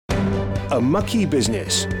A Mucky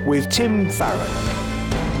Business with Tim Farron.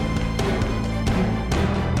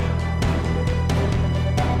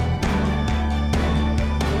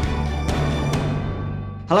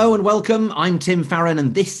 Hello and welcome. I'm Tim Farron,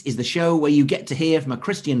 and this is the show where you get to hear from a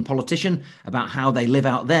Christian politician about how they live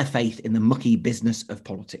out their faith in the mucky business of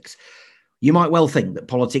politics. You might well think that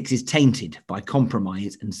politics is tainted by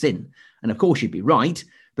compromise and sin. And of course you'd be right,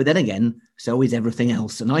 but then again, so is everything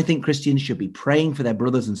else. And I think Christians should be praying for their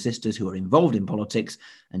brothers and sisters who are involved in politics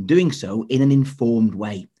and doing so in an informed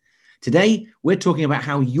way. Today, we're talking about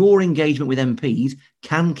how your engagement with MPs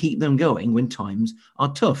can keep them going when times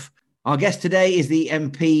are tough. Our guest today is the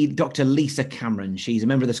MP, Dr. Lisa Cameron. She's a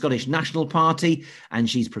member of the Scottish National Party and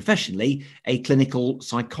she's professionally a clinical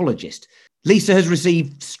psychologist. Lisa has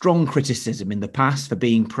received strong criticism in the past for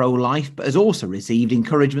being pro-life, but has also received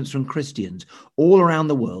encouragements from Christians all around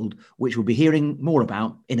the world, which we'll be hearing more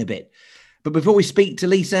about in a bit. But before we speak to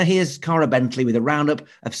Lisa, here's Cara Bentley with a roundup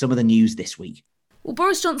of some of the news this week. Well,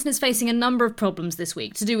 Boris Johnson is facing a number of problems this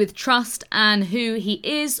week to do with trust and who he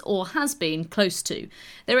is or has been close to.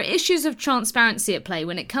 There are issues of transparency at play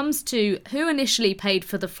when it comes to who initially paid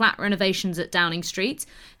for the flat renovations at Downing Street,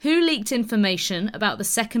 who leaked information about the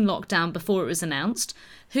second lockdown before it was announced,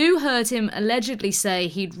 who heard him allegedly say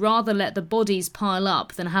he'd rather let the bodies pile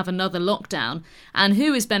up than have another lockdown, and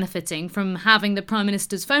who is benefiting from having the Prime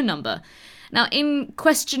Minister's phone number. Now, in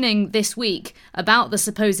questioning this week about the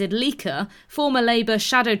supposed leaker, former Labour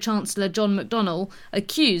Shadow Chancellor John McDonnell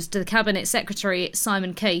accused the Cabinet Secretary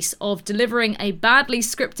Simon Case of delivering a badly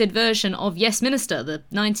scripted version of Yes Minister, the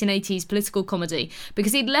 1980s political comedy,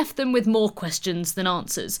 because he'd left them with more questions than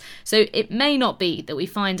answers. So it may not be that we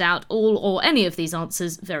find out all or any of these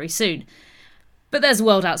answers very soon. But there's a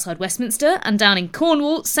world outside Westminster, and down in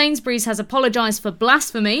Cornwall, Sainsbury's has apologised for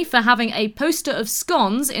blasphemy for having a poster of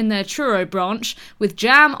scones in their Truro branch with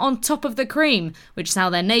jam on top of the cream, which is how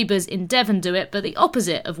their neighbours in Devon do it, but the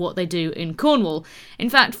opposite of what they do in Cornwall. In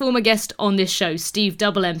fact, former guest on this show, Steve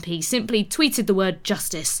Double MP, simply tweeted the word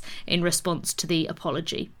justice in response to the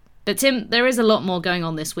apology. But Tim, there is a lot more going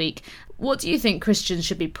on this week. What do you think Christians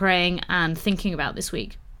should be praying and thinking about this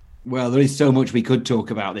week? Well, there is so much we could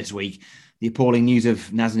talk about this week. The appalling news of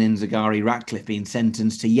Nazanin Zaghari Ratcliffe being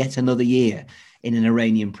sentenced to yet another year in an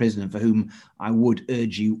Iranian prison, for whom I would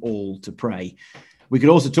urge you all to pray. We could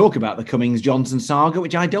also talk about the Cummings-Johnson saga,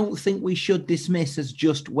 which I don't think we should dismiss as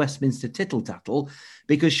just Westminster tittle-tattle,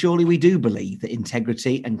 because surely we do believe that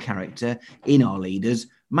integrity and character in our leaders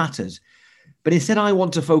matters. But instead, I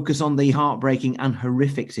want to focus on the heartbreaking and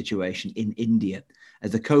horrific situation in India,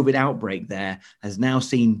 as the COVID outbreak there has now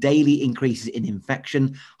seen daily increases in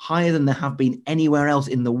infection, higher than there have been anywhere else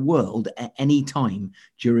in the world at any time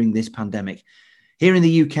during this pandemic. Here in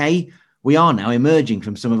the UK, we are now emerging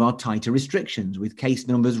from some of our tighter restrictions, with case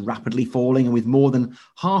numbers rapidly falling and with more than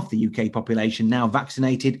half the UK population now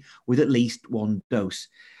vaccinated with at least one dose.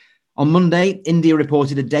 On Monday, India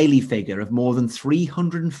reported a daily figure of more than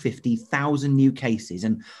 350,000 new cases,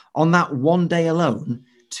 and on that one day alone,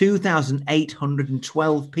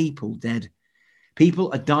 2,812 people dead. People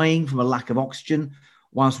are dying from a lack of oxygen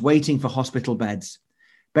whilst waiting for hospital beds.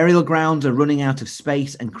 Burial grounds are running out of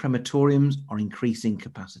space and crematoriums are increasing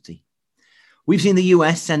capacity. We've seen the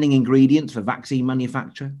US sending ingredients for vaccine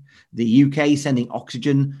manufacture, the UK sending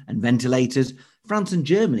oxygen and ventilators, France and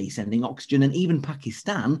Germany sending oxygen, and even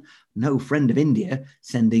Pakistan, no friend of India,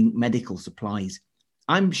 sending medical supplies.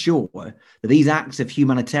 I'm sure that these acts of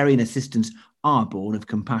humanitarian assistance are born of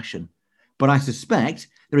compassion. But I suspect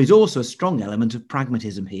there is also a strong element of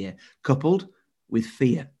pragmatism here, coupled with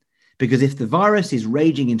fear. Because if the virus is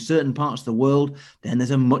raging in certain parts of the world, then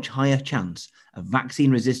there's a much higher chance of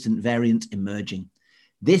vaccine-resistant variants emerging.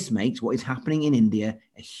 This makes what is happening in India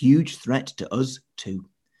a huge threat to us too.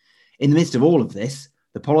 In the midst of all of this,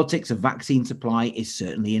 the politics of vaccine supply is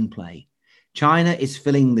certainly in play. China is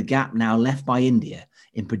filling the gap now left by India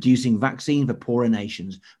in producing vaccine for poorer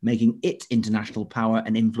nations, making its international power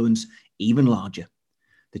and influence even larger.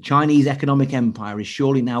 The Chinese economic empire is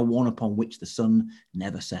surely now one upon which the sun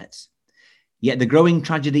never sets. Yet the growing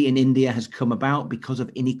tragedy in India has come about because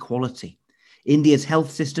of inequality. India's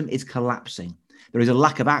health system is collapsing. There is a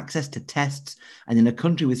lack of access to tests, and in a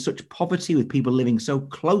country with such poverty, with people living so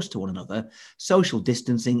close to one another, social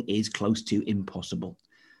distancing is close to impossible.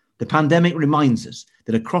 The pandemic reminds us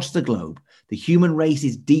that across the globe, the human race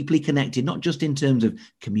is deeply connected, not just in terms of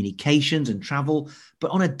communications and travel,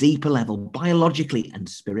 but on a deeper level, biologically and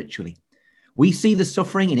spiritually. We see the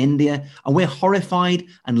suffering in India, and we're horrified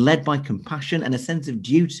and led by compassion and a sense of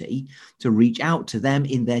duty to reach out to them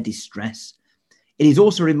in their distress. It is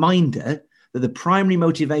also a reminder that the primary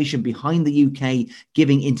motivation behind the UK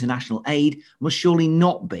giving international aid must surely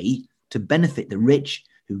not be to benefit the rich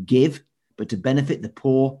who give, but to benefit the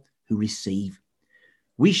poor who receive.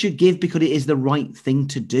 We should give because it is the right thing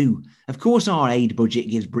to do. Of course, our aid budget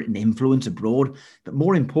gives Britain influence abroad, but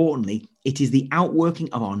more importantly, it is the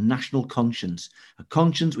outworking of our national conscience, a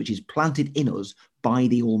conscience which is planted in us by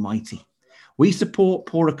the Almighty. We support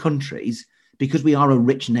poorer countries because we are a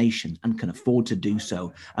rich nation and can afford to do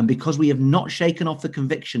so, and because we have not shaken off the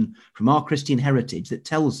conviction from our Christian heritage that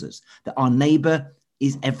tells us that our neighbour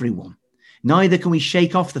is everyone. Neither can we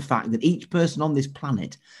shake off the fact that each person on this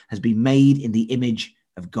planet has been made in the image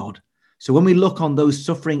of God. So when we look on those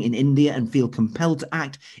suffering in India and feel compelled to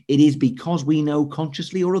act, it is because we know,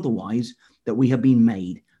 consciously or otherwise, that we have been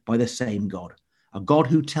made by the same God, a God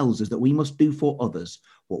who tells us that we must do for others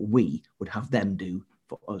what we would have them do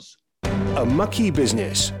for us. A Mucky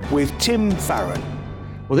Business with Tim Farron.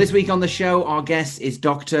 Well, this week on the show, our guest is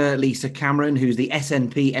Dr. Lisa Cameron, who's the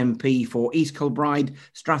SNP MP for East Kilbride,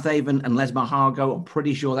 Strathaven and Lesmahago. I'm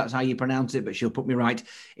pretty sure that's how you pronounce it, but she'll put me right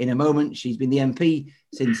in a moment. She's been the MP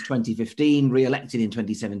since 2015, re-elected in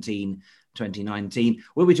 2017, 2019.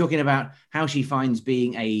 We'll be talking about how she finds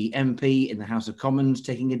being a MP in the House of Commons,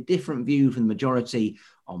 taking a different view from the majority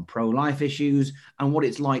on pro-life issues, and what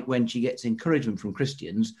it's like when she gets encouragement from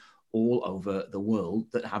Christians all over the world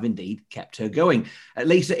that have indeed kept her going.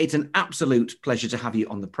 Lisa, it's an absolute pleasure to have you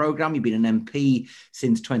on the programme. You've been an MP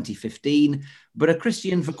since 2015, but a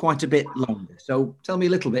Christian for quite a bit longer. So tell me a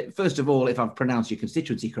little bit, first of all, if I've pronounced your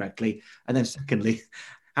constituency correctly, and then secondly,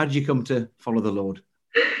 how did you come to follow the Lord?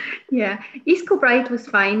 Yeah, East Kilbride was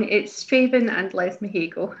fine. It's Strathaven and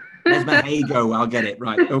Lesmahago. Lesmahago, I'll get it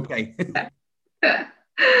right. Okay.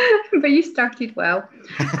 But you started well.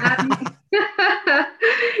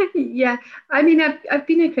 Yeah, I mean, I've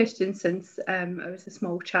been a Christian since I was a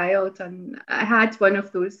small child, and I had one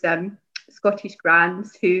of those Scottish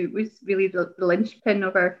grands who was really the linchpin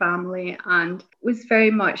of our family and was very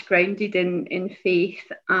much grounded in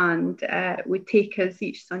faith, and would take us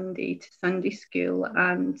each Sunday to Sunday school.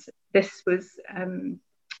 And this was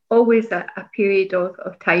always a period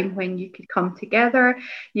of time when you could come together,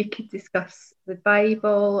 you could discuss the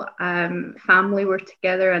Bible, family were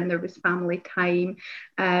together and there was family time,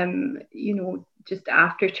 just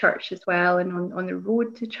after church as well, and on the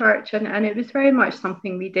road to church. And it was very much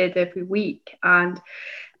something we did every week and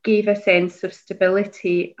gave a sense of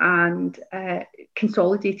stability and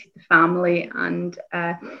consolidated the family. And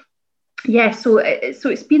so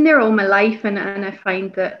it's been there all my life, and I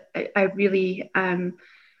find that I really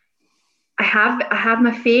I have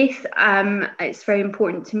my faith. It's very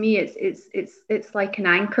important to me. It's like an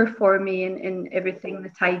anchor for me in everything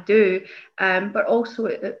that I do. But also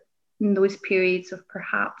in those periods of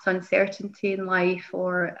perhaps uncertainty in life,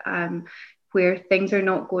 or where things are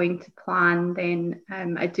not going to plan, then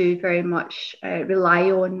I do very much rely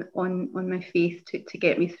on my faith to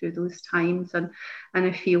get me through those times. And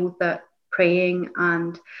I feel that praying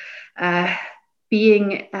and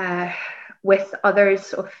being with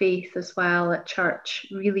others of faith as well at church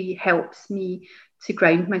really helps me to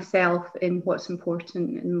ground myself in what's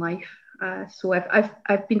important in life. So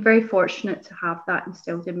I've been very fortunate to have that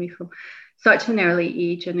instilled in me from such an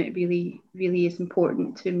early age, and it really, really is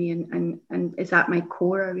important to me and is at my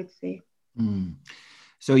core, I would say. Mm.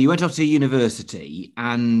 So you went off to university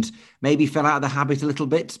and maybe fell out of the habit a little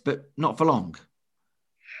bit, but not for long.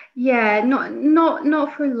 Yeah,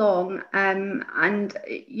 not for long. And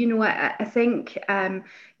I think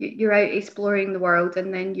you're out exploring the world,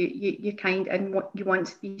 and then you you want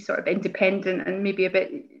to be sort of independent and maybe a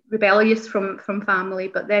bit rebellious from family.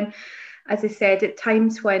 But then, as I said, at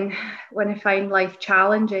times when I find life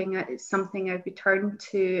challenging, it's something I return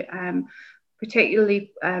to,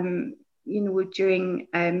 particularly during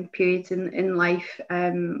periods in life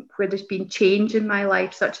where there's been change in my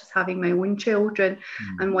life, such as having my own children.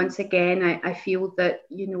 And once again, I feel that,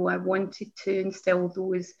 I wanted to instill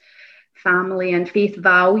those family and faith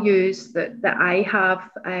values that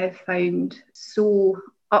I've found so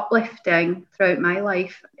uplifting throughout my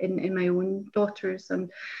life in my own daughters.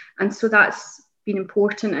 And so that's been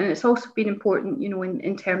important. And it's also been important,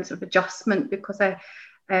 in terms of adjustment, because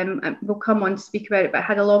we'll come on to speak about it, but I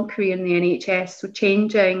had a long career in the NHS, so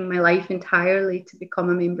changing my life entirely to become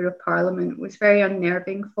a member of Parliament was very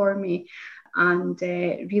unnerving for me. And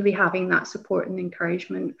really having that support and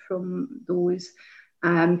encouragement from those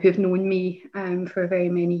who've known me for very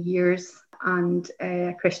many years, and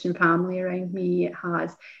a Christian family around me,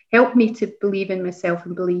 has helped me to believe in myself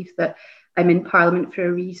and believe that I'm in Parliament for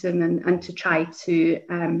a reason, and to try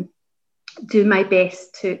to do my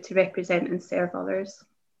best to represent and serve others.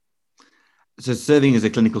 So serving as a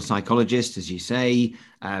clinical psychologist, as you say,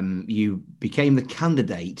 you became the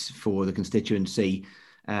candidate for the constituency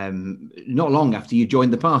not long after you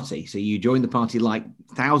joined the party. So you joined the party like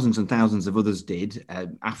thousands and thousands of others did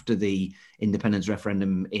after the independence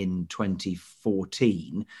referendum in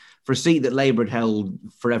 2014 for a seat that Labour had held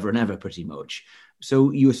forever and ever, pretty much.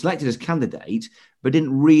 So you were selected as candidate, but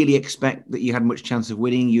didn't really expect that you had much chance of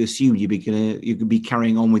winning. You assumed you could be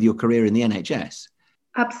carrying on with your career in the NHS.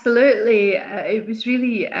 Absolutely. It was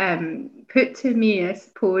really put to me, I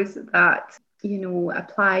suppose, that,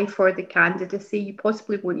 apply for the candidacy. You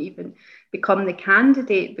possibly won't even become the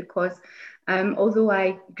candidate because although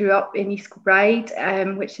I grew up in East Kilbride,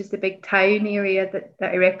 which is the big town area that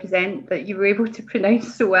I represent, that you were able to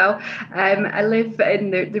pronounce so well, I live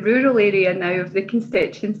in the rural area now of the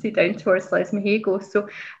constituency down towards Lesmahago. So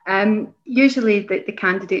usually the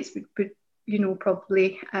candidates would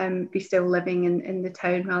probably be still living in the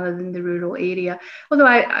town rather than the rural area. Although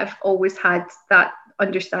I've always had that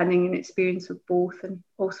understanding and experience of both, and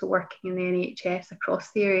also working in the NHS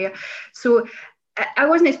across the area. So I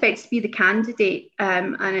wasn't expected to be the candidate,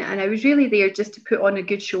 and I was really there just to put on a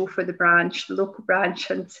good show for the local branch,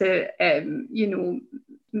 and to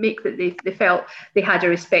make that they felt they had a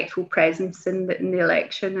respectful presence in the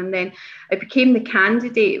election. And then I became the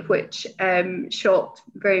candidate, which shocked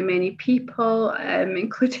very many people,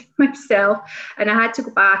 including myself. And I had to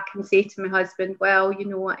go back and say to my husband, well,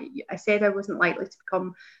 I said I wasn't likely to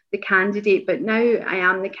become the candidate, but now I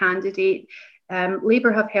am the candidate.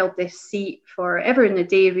 Labour have held this seat forever and a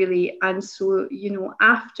day, really. And so,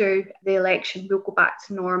 after the election, we'll go back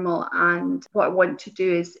to normal. And what I want to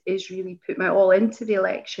do is really put my all into the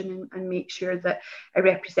election and make sure that I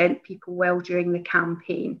represent people well during the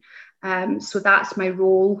campaign. So that's my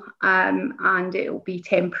role, and it will be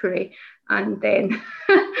temporary. And then,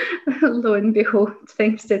 lo and behold,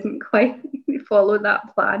 things didn't quite follow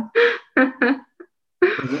that plan.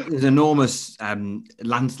 There's an enormous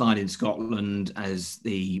landslide in Scotland as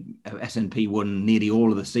the SNP won nearly all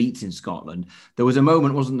of the seats in Scotland. There was a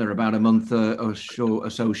moment, wasn't there, about a month or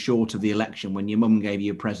so short of the election when your mum gave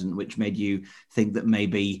you a present which made you think that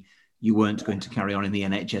maybe you weren't going to carry on in the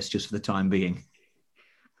NHS just for the time being.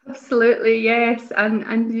 Absolutely, yes. And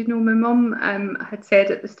my mum had said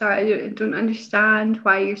at the start, I don't understand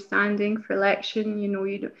why you're standing for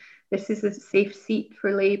election. This is a safe seat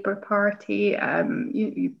for Labour Party.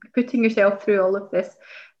 You're putting yourself through all of this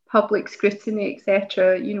public scrutiny,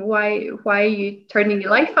 etc. Why are you turning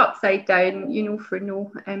your life upside down? For no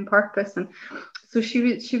purpose. And so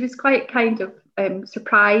she was quite kind of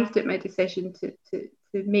surprised at my decision to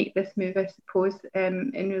make this move, I suppose,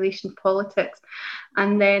 in relation to politics.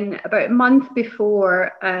 And then about a month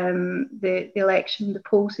before the election, the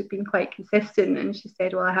polls had been quite consistent, and she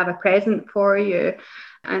said, well, I have a present for you.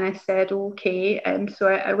 And I said, okay. So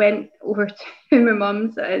I went over to my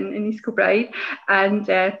mum's in East Kilbride,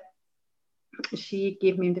 and she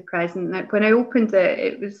gave me the present. Now, when I opened it,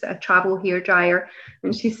 it was a travel hairdryer,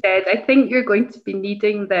 and she said, I think you're going to be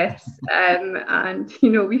needing this, and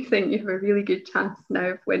we think you have a really good chance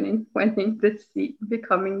now of winning this seat,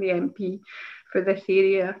 becoming the MP for this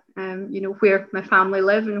area, where my family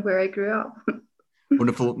live and where I grew up.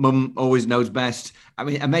 Wonderful. Mum always knows best. I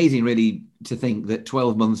mean, amazing really to think that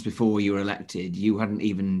 12 months before you were elected, you hadn't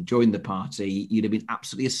even joined the party. You'd have been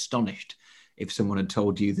absolutely astonished if someone had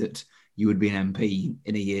told you that you would be an MP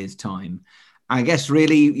in a year's time. I guess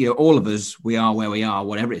really, all of us, we are where we are,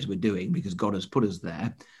 whatever it is we're doing, because God has put us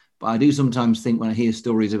there. But I do sometimes think when I hear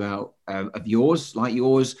stories about of yours, like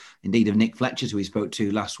yours, indeed of Nick Fletcher's, who we spoke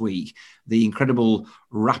to last week, the incredible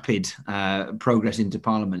rapid progress into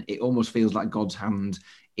Parliament, it almost feels like God's hand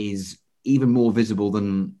is even more visible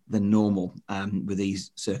than normal with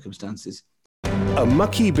these circumstances. A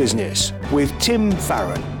Mucky Business with Tim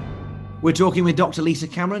Farron. We're talking with Dr. Lisa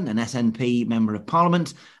Cameron, an SNP Member of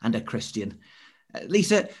Parliament and a Christian.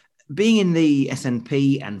 Lisa, being in the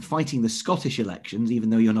SNP and fighting the Scottish elections,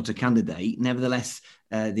 even though you're not a candidate, nevertheless,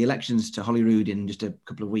 the elections to Holyrood in just a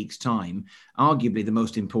couple of weeks' time, arguably the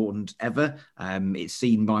most important ever. It's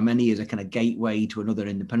seen by many as a kind of gateway to another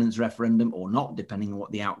independence referendum or not, depending on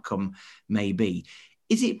what the outcome may be.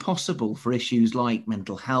 Is it possible for issues like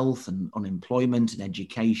mental health and unemployment and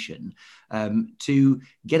education to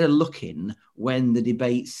get a look in when the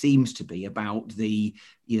debate seems to be about the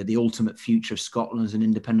ultimate future of Scotland as an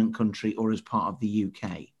independent country or as part of the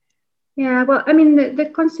UK? Yeah, well, I mean,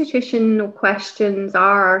 the constitutional questions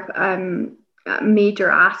are a major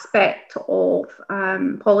aspect of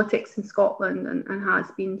politics in Scotland, and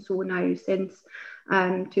has been so now since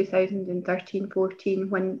 2013-14,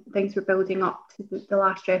 when things were building up to the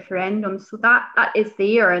last referendum. So that is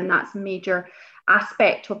there, and that's a major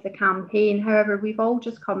aspect of the campaign. However, we've all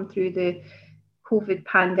just come through the COVID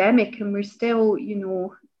pandemic, and we're still,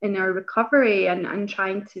 in our recovery and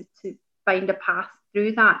trying to find a path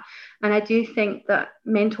through that. And I do think that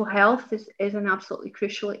mental health is an absolutely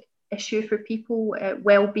crucial issue for people.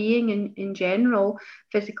 Well-being in general,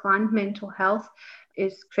 physical and mental health,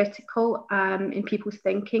 is critical in people's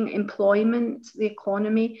thinking. Employment, the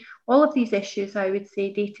economy, all of these issues, I would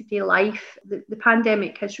say, day-to-day life. The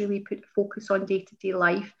pandemic has really put a focus on day-to-day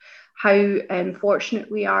life, how fortunate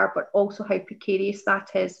we are, but also how precarious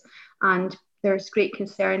that is. And there's great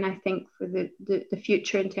concern, I think, for the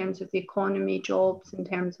future in terms of the economy, jobs, in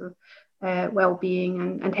terms of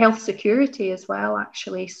well-being and health security as well,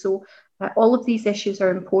 actually. So all of these issues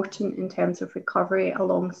are important in terms of recovery,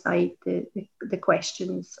 alongside the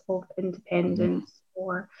questions of independence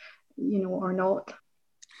or not.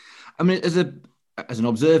 I mean, as an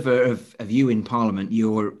observer of you in Parliament,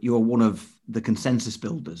 you're one of the consensus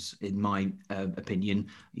builders, in my opinion.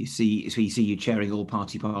 You see you chairing all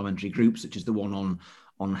party parliamentary groups, such as the one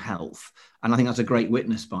on health, and I think that's a great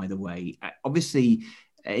witness, by the way. Obviously,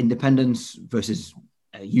 independence versus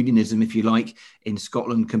unionism, if you like, in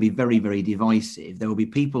Scotland can be very, very divisive. There will be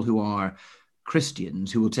people who are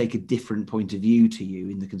Christians who will take a different point of view to you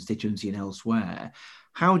in the constituency and elsewhere.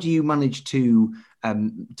 How do you manage to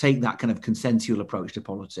take that kind of consensual approach to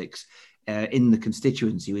politics in the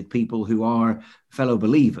constituency with people who are fellow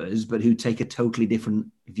believers, but who take a totally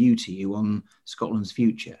different view to you on Scotland's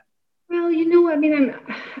future? Well, I'm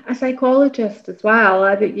a psychologist as well.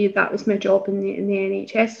 That was my job in the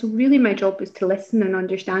NHS. So really my job was to listen and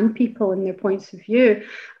understand people and their points of view.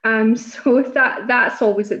 So that's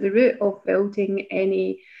always at the root of building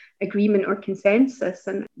any agreement or consensus.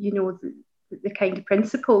 And, the kind of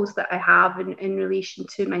principles that I have in relation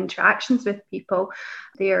to my interactions with people,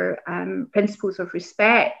 they're principles of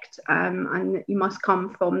respect, and you must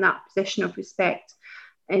come from that position of respect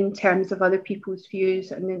in terms of other people's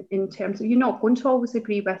views, and in terms of, you're not going to always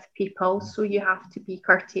agree with people, so you have to be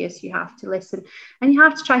courteous, you have to listen, and you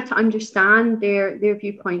have to try to understand their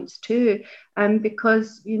viewpoints too,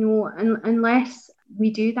 because unless we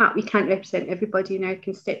do that, we can't represent everybody in our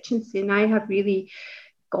constituency. And I have really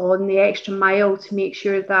gone the extra mile to make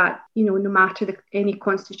sure that, no matter any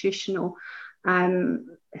constitutional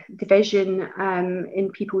division in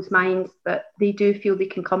people's minds, that they do feel they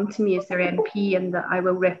can come to me as their MP, and that I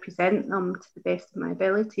will represent them to the best of my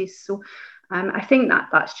abilities. So I think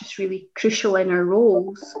that's just really crucial in our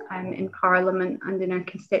roles in Parliament and in our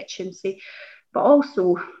constituency, but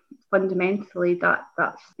also fundamentally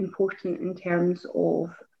that's important in terms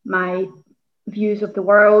of my views of the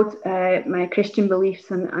world, my Christian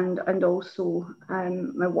beliefs, and also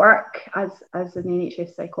my work as an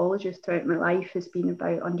NHS psychologist throughout my life has been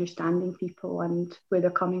about understanding people and where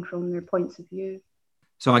they're coming from, their points of view.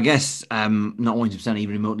 So I guess, not wanting to sound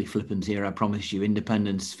even remotely flippant here, I promise you,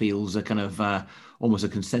 independence feels a kind of almost a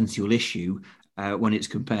consensual issue when it's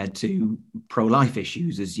compared to pro-life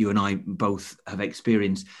issues, as you and I both have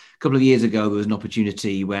experienced. A couple of years ago, there was an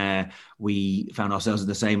opportunity where we found ourselves in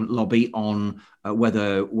the same lobby on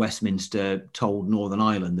whether Westminster told Northern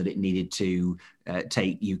Ireland that it needed to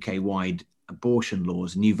take UK-wide abortion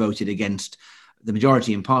laws, and you voted against the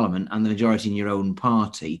majority in Parliament and the majority in your own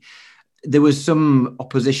party. There was some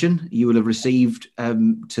opposition you will have received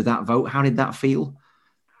to that vote. How did that feel?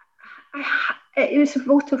 It was a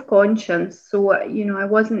vote of conscience. So, I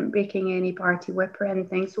wasn't breaking any party whip or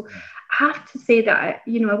anything. So I have to say that,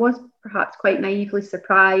 I was perhaps quite naively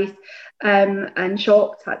surprised and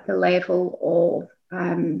shocked at the level of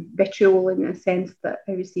vitriol, in a sense, that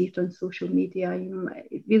I received on social media.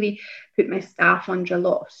 It really put my staff under a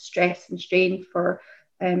lot of stress and strain for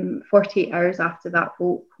 48 hours after that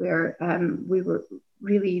vote, where we were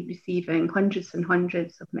really receiving hundreds and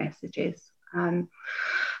hundreds of messages. Some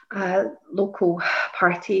local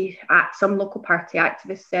party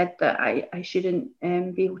activists said that I shouldn't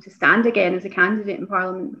be able to stand again as a candidate in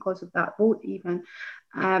Parliament because of that vote even.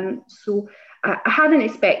 So I hadn't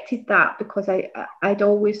expected that, because I'd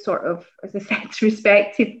always sort of, as I said,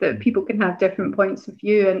 respected that people can have different points of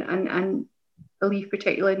view and believe,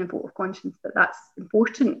 particularly in a vote of conscience, that that's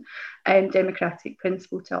important democratic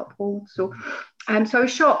principle to uphold. So So I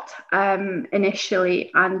was shocked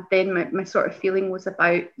initially, and then my sort of feeling was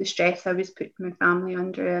about the stress I was putting my family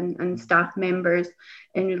under and staff members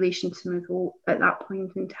in relation to my vote at that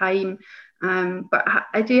point in time. But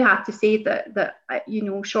I do have to say that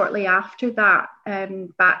shortly after that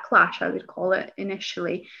backlash, I would call it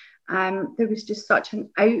initially, there was just such an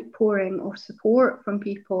outpouring of support from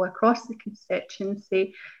people across the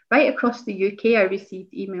constituency. Right across the UK, I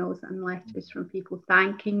received emails and letters from people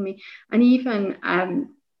thanking me. And even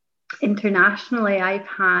internationally, I've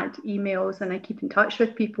had emails, and I keep in touch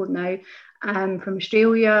with people now from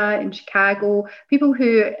Australia and Chicago, people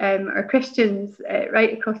who are Christians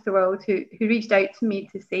right across the world who reached out to me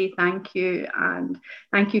to say thank you, and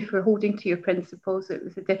thank you for holding to your principles. It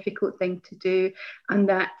was a difficult thing to do, and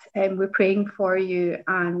that we're praying for you,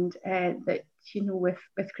 and that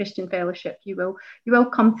with Christian Fellowship you will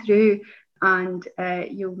come through, and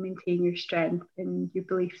you'll maintain your strength in your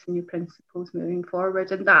beliefs and your principles moving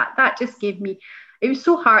forward. And that just gave me, it was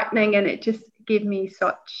so heartening, and it just gave me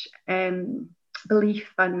such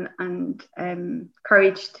belief and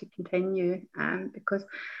courage to continue, because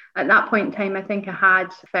at that point in time I think I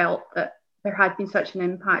had felt that there had been such an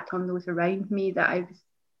impact on those around me that I was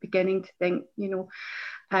beginning to think,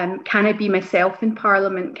 can I be myself in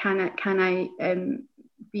Parliament? Can I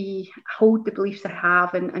hold the beliefs I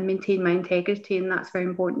have and maintain my integrity? And that's very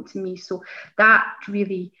important to me. So that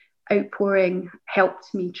really outpouring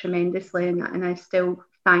helped me tremendously, and I still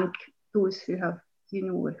thank those who have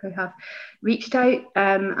reached out,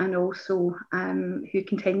 and also who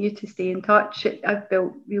continue to stay in touch. I've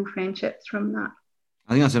built real friendships from that.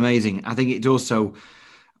 I think that's amazing. I think it's also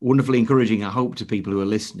wonderfully encouraging, I hope, to people who are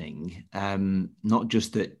listening, not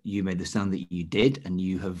just that you made the stand that you did and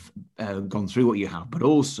you have gone through what you have, but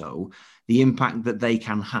also the impact that they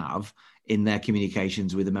can have in their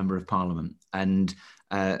communications with a member of Parliament. And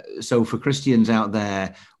so for Christians out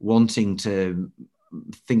there wanting to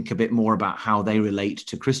think a bit more about how they relate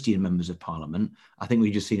to Christian members of Parliament, I think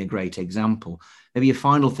we've just seen a great example. Maybe a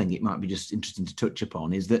final thing it might be just interesting to touch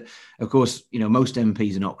upon is that, of course, most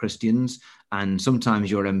MPs are not Christians, and sometimes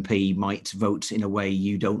your MP might vote in a way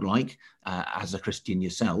you don't like as a Christian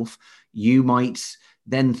yourself. You might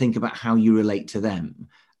then think about how you relate to them.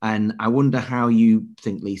 And I wonder how you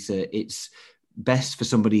think, Lisa, it's best for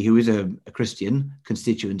somebody who is a Christian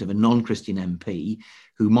constituent of a non-Christian MP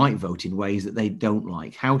who might vote in ways that they don't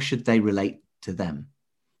like. How should they relate to them?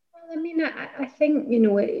 Well, I mean, I think,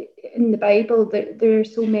 in the Bible, there are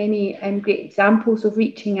so many great examples of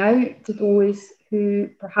reaching out to those who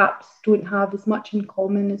perhaps don't have as much in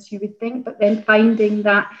common as you would think, but then finding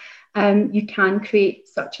that you can create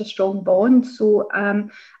such a strong bond. So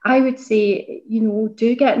I would say,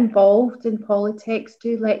 do get involved in politics,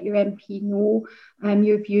 do let your MP know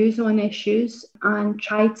your views on issues, and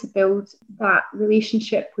try to build that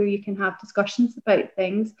relationship where you can have discussions about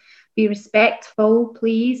things. Be respectful,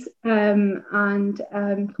 please, and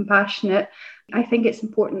compassionate. I think it's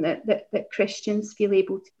important that Christians feel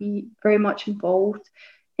able to be very much involved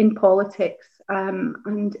in politics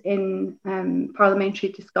and in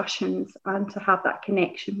parliamentary discussions, and to have that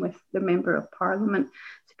connection with the Member of Parliament,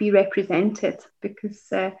 to be represented, because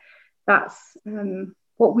that's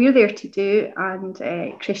what we're there to do, and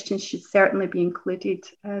Christians should certainly be included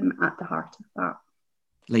at the heart of that.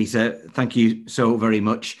 Lisa, thank you so very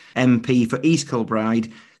much. MP for East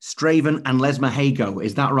Kilbride, Straven and Lesmahago,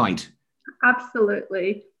 is that right?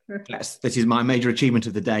 Absolutely. Perfect. Yes, this is my major achievement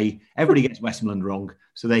of the day. Everybody gets Westmoreland wrong,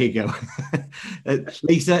 so there you go.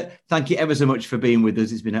 Lisa, thank you ever so much for being with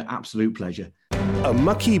us. It's been an absolute pleasure. A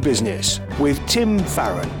Mucky Business with Tim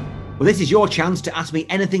Farron. Well, this is your chance to ask me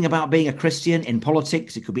anything about being a Christian in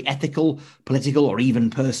politics. It could be ethical, political, or even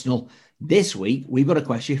personal. This week, we've got a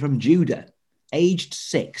question from Judah, aged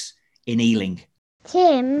 6, in Ealing.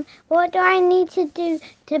 Tim, what do I need to do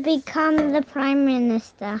to become the Prime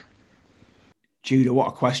Minister? Judah, what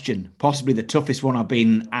a question. Possibly the toughest one I've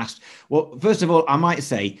been asked. Well, first of all, I might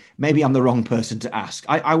say maybe I'm the wrong person to ask.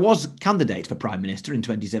 I was candidate for Prime Minister in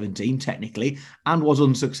 2017, technically, and was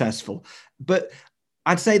unsuccessful. But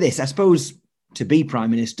I'd say this, I suppose to be Prime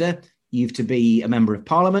Minister, you've to be a Member of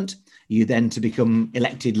Parliament, you then to become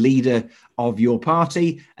elected leader of your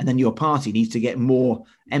party, and then your party needs to get more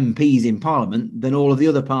MPs in Parliament than all of the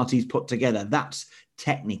other parties put together. That's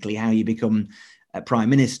technically how you become a Prime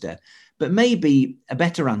Minister. But maybe a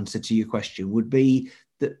better answer to your question would be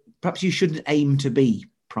that perhaps you shouldn't aim to be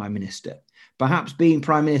Prime Minister. Perhaps being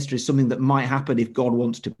Prime Minister is something that might happen if God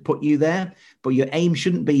wants to put you there, but your aim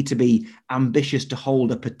shouldn't be to be ambitious to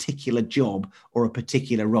hold a particular job or a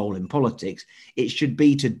particular role in politics. It should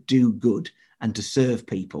be to do good and to serve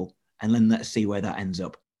people, and then let's see where that ends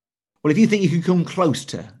up. Well, if you think you can come close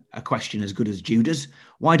to a question as good as Judas,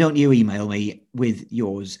 why don't you email me with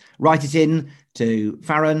yours? Write it in to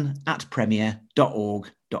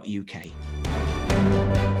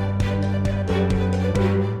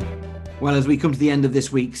farron@premier.org.uk. Well, as we come to the end of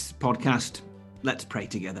this week's podcast, let's pray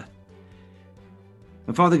together.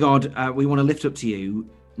 And Father God, we want to lift up to you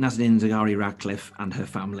Nazanin Zaghari Ratcliffe and her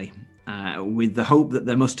family, with the hope that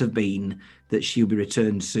there must have been that she'll be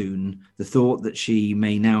returned soon. The thought that she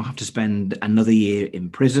may now have to spend another year in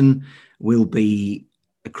prison will be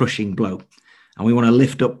a crushing blow. And we want to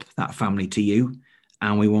lift up that family to you,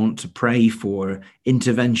 and we want to pray for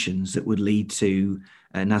interventions that would lead to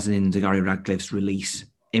Nazanin Zaghari Ratcliffe's release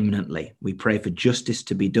imminently. We pray for justice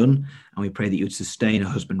to be done, and we pray that you would sustain her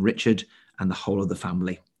husband Richard and the whole of the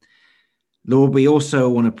family. Lord, we also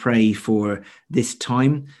want to pray for this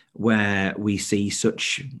time where we see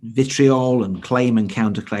such vitriol and claim and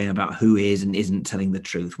counterclaim about who is and isn't telling the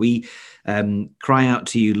truth. We cry out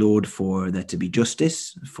to you, Lord, for there to be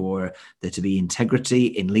justice, for there to be integrity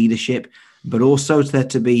in leadership, but also there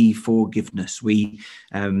to be forgiveness. We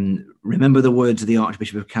remember the words of the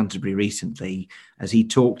Archbishop of Canterbury recently as he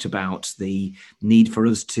talked about the need for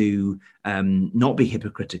us to not be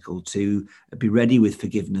hypocritical, to be ready with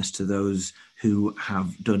forgiveness to those who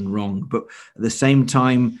have done wrong. But at the same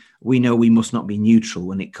time, we know we must not be neutral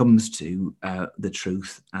when it comes to the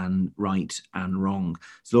truth and right and wrong.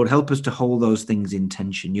 So Lord, help us to hold those things in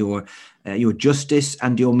tension, your justice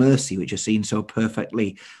and your mercy, which are seen so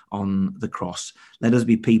perfectly on the cross. Let us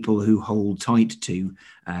be people who hold tight to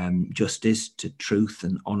justice, to truth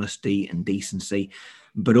and honesty and decency,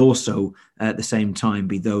 but also at the same time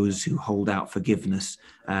be those who hold out forgiveness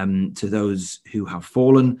to those who have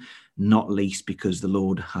fallen, not least because the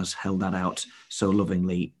Lord has held that out so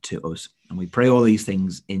lovingly to us. And we pray all these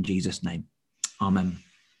things in Jesus' name. Amen.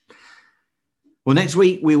 Well, next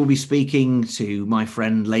week we will be speaking to my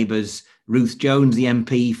friend Labour's Ruth Jones, the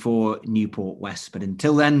MP for Newport West. But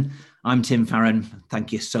until then, I'm Tim Farron.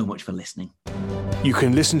 Thank you so much for listening. You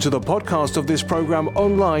can listen to the podcast of this programme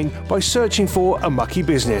online by searching for A Mucky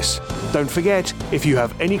Business. Don't forget, if you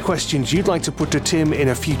have any questions you'd like to put to Tim in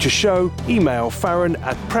a future show, email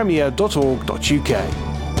farron@premier.org.uk.